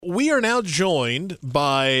we are now joined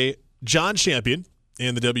by John Champion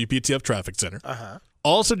in the WPTF Traffic Center.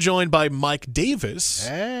 Also joined by Mike Davis.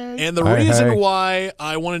 Hey. And the reason why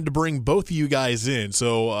I wanted to bring both of you guys in,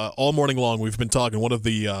 so all morning long we've been talking, one of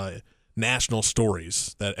the national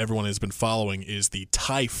stories that everyone has been following is the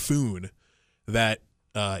typhoon that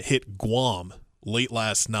hit Guam late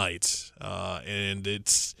last night, and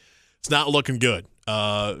it's not looking good.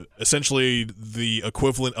 Essentially the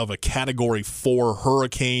equivalent of a Category 4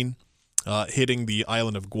 hurricane hitting the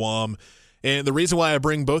island of Guam. And the reason why I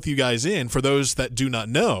bring both of you guys in, for those that do not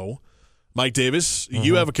know, Mike Davis,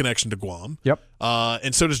 you have a connection to Guam. Yep.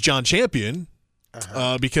 And so does John Champion,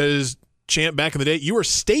 because, Champ, back in the day, you were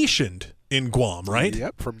stationed in Guam, right?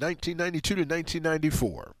 Yep, from 1992 to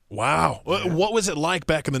 1994. Wow. Yeah. What was it like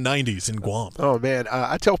back in the 90s in Guam? Oh, man.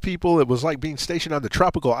 I tell people it was like being stationed on the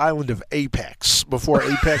tropical island of Apex before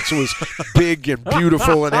Apex was big and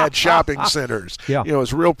beautiful and had shopping centers. Yeah. You know, it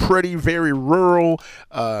was real pretty, very rural,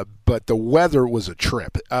 but the weather was a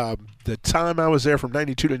trip. The time I was there from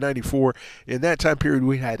 92 to 94, in that time period,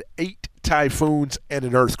 we had 8 typhoons and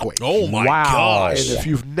an earthquake. Oh, my Wow. gosh. And if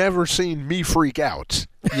you've never seen me freak out,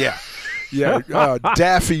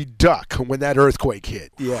 Daffy Duck when that earthquake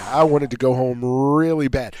hit. Yeah, I wanted to go home really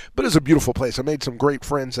bad. But it's a beautiful place. I made some great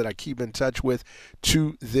friends that I keep in touch with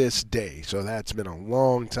to this day. So that's been a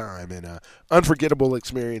long time and unforgettable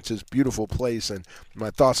experiences, beautiful place. And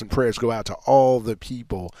my thoughts and prayers go out to all the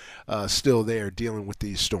people still there dealing with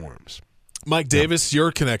these storms. Mike Davis,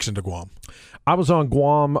 your connection to Guam. I was on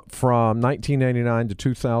Guam from 1989 to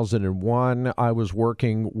 2001. I was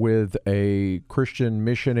working with a Christian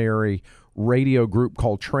missionary radio group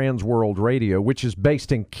called Trans World Radio, which is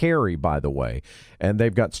based in Cary, by the way, and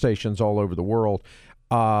they've got stations all over the world.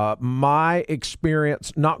 My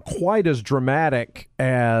experience, not quite as dramatic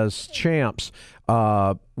as Champ's.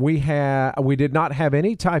 We did not have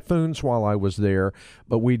any typhoons while I was there,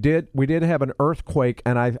 but we did have an earthquake,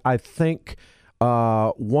 and I think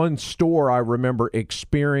one store I remember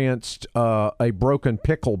experienced a broken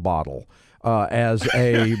pickle bottle as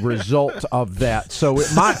a result of that. So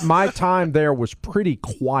my time there was pretty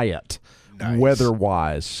quiet,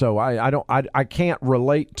 weather-wise. So I can't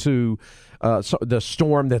relate to the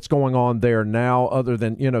storm that's going on there now, other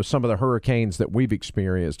than some of the hurricanes that we've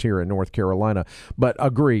experienced here in North Carolina. But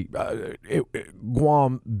agree,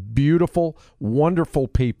 Guam, beautiful, wonderful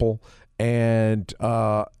people. And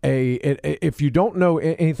if you don't know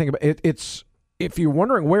anything about it, if you're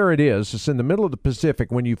wondering where it is, it's in the middle of the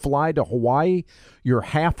Pacific. When you fly to Hawaii, you're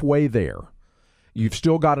halfway there. You've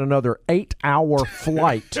still got another 8-hour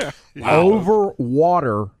flight over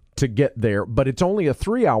water to get there, but it's only a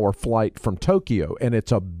 3-hour flight from Tokyo, and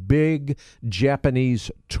it's a big Japanese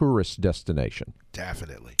tourist destination.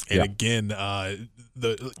 Definitely. And again,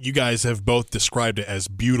 you guys have both described it as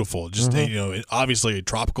beautiful. Just obviously a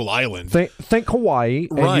tropical island. Think Hawaii,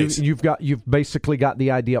 right? And you've basically got the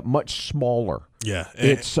idea. Much smaller. Yeah,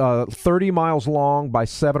 it's 30 miles long by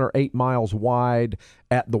 7 or 8 miles wide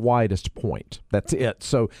at the widest point. That's it.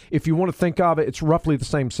 So if you want to think of it, it's roughly the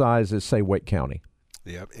same size as, say, Wake County.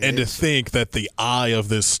 Yep. And to think that the eye of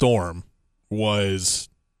this storm was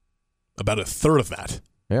about a third of that.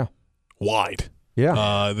 Yeah. Wide.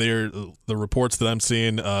 Yeah. The reports that I'm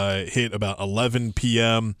seeing hit about 11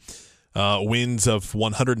 p.m. Winds of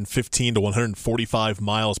 115 to 145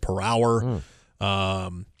 miles per hour.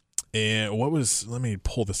 And let me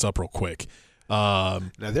pull this up real quick. Now,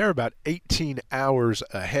 they're about 18 hours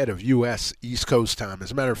ahead of U.S. East Coast time.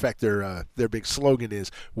 As a matter of fact, their big slogan is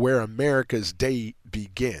 "Where America's Day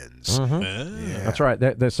Begins." Yeah. That's right.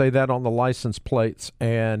 They say that on the license plates,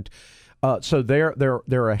 and so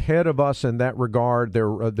they're ahead of us in that regard.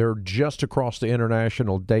 They're just across the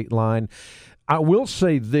international date line. I will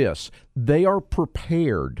say this: they are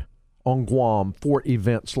prepared on Guam for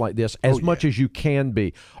events like this as much as you can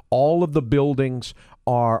be. All of the buildings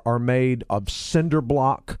are made of cinder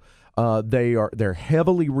block. They're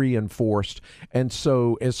heavily reinforced, and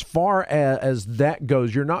so as far as that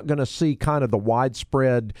goes, you're not going to see kind of the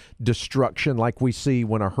widespread destruction like we see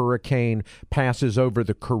when a hurricane passes over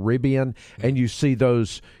the Caribbean, and you see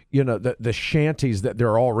those, the shanties that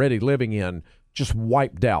they're already living in just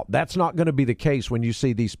wiped out. That's not going to be the case when you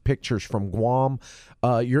see these pictures from Guam.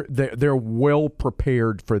 They're well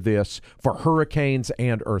prepared for this, for hurricanes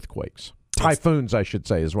and earthquakes. Typhoons, I should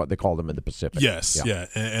say, is what they call them in the Pacific. Yes, yeah,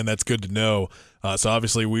 and that's good to know. So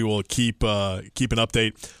obviously we will keep an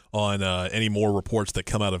update on any more reports that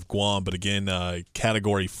come out of Guam. But again,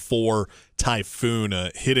 Category 4 typhoon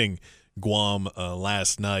hitting Guam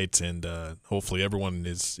last night, and hopefully everyone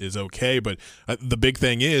is okay. But the big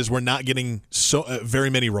thing is we're not getting very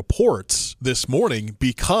many reports this morning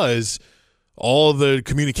because all the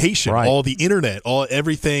communication, all the internet,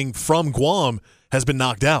 everything from Guam has been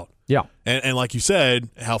knocked out. Yeah. And like you said,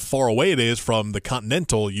 how far away it is from the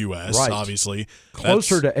continental U.S., obviously.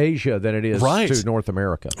 Closer to Asia than it is to North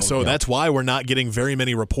America. So that's why we're not getting very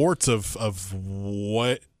many reports of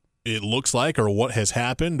what it looks like or what has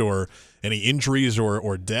happened or any injuries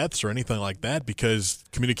or deaths or anything like that, because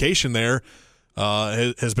communication there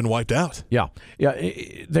has been wiped out. Yeah.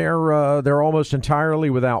 They're almost entirely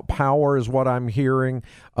without power, is what I'm hearing,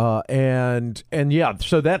 and yeah.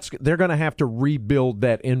 So they're going to have to rebuild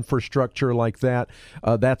that infrastructure like that.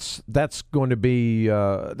 That's going to be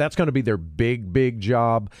their big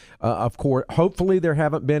job. Of course, hopefully there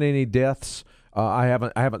haven't been any deaths. I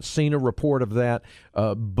haven't seen a report of that,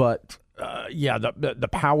 but. The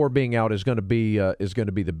power being out is going to be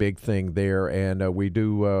the big thing there, and we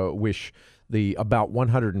do wish the about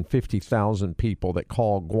 150,000 people that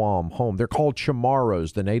call Guam home. They're called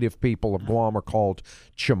Chamorros. The native people of Guam are called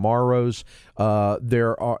Chamorros.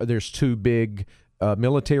 There's two big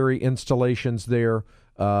military installations there.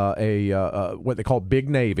 What they call Big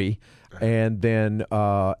Navy, and then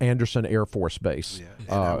Anderson Air Force Base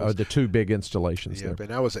are the two big installations there.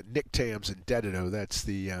 And I was at NICTAMS in Dedito. That's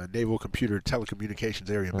the Naval Computer Telecommunications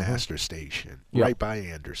Area Master Station, right by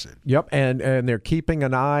Anderson. Yep, and they're keeping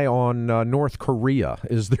an eye on North Korea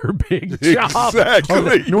is their big job.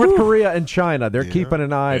 Exactly. North Korea and China. They're keeping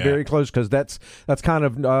an eye very close because that's kind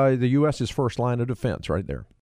of the U.S.'s first line of defense right there.